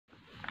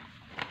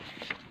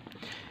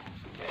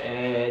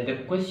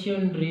the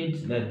question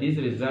reads that these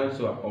results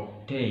were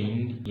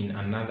obtained in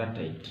another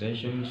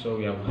titration. So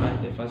we have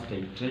had the first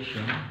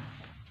titration,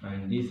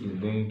 and this is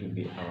going to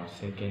be our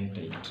second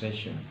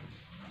titration.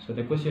 So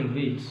the question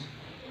reads,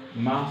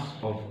 mass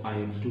of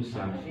iron 2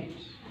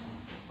 sulfate.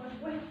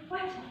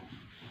 What?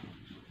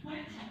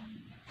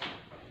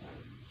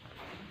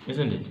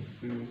 Isn't it?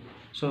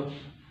 So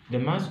the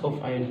mass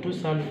of iron 2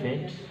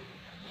 sulfate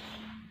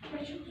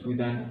with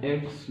an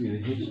X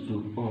with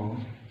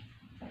H2O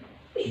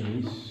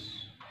is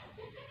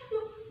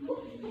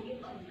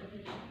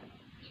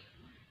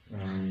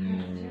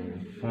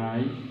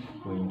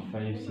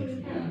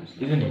 5.56 grams,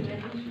 isn't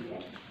it?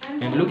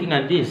 And looking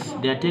at this,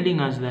 they are telling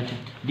us that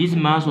this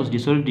mass was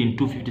dissolved in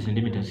 250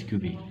 centimeters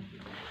cubic.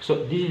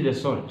 So this is the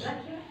salt,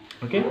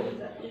 okay?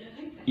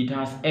 It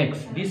has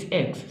X. This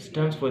X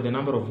stands for the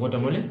number of water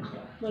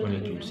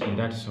molecules in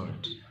that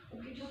salt,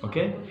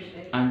 okay?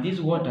 And this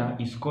water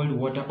is called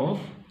water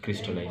of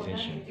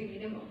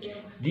crystallization.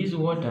 This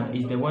water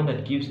is the one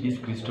that gives these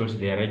crystals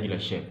their regular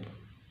shape.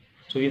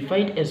 So if you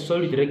find a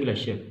solid with regular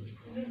shape,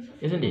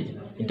 isn't it,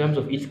 in terms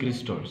of its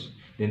crystals,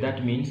 then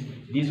that means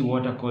this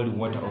water called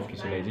water of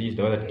crystallization is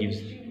the one that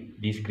gives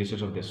these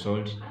crystals of the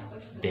salt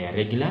their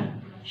regular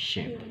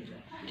shape.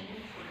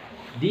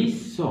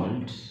 This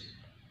salt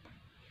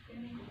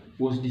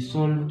was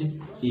dissolved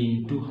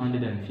in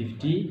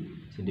 250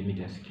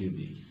 centimeters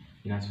cubic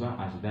in as far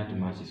as that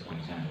mass is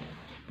concerned,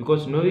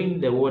 because knowing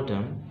the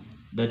water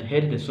that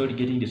had the salt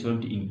getting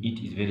dissolved in it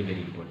is very,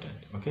 very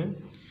important, okay?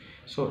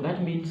 So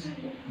that means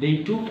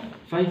they took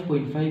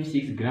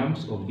 5.56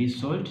 grams of this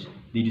salt,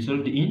 they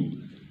dissolved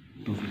in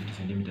 250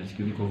 centimeters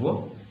cubic of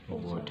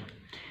water.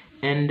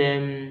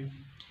 And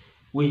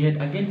we had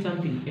again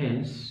something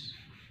else.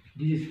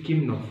 This is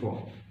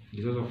KIMNO4. It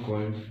is also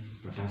called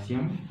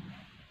potassium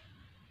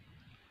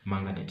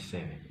manganate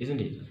 7, isn't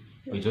it?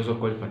 It's also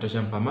called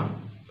potassium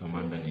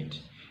permanganate.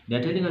 They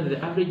are telling us the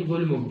average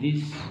volume of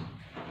this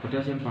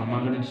potassium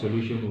permanganate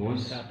solution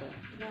was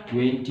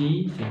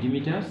 20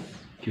 centimeters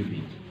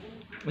cubic,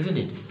 isn't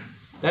it?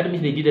 That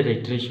means they did a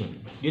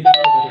titration. Do you think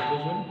about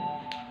titration?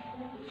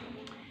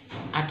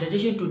 A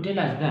titration to tell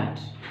us that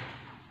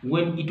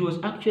when it was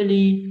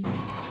actually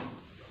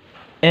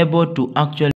able to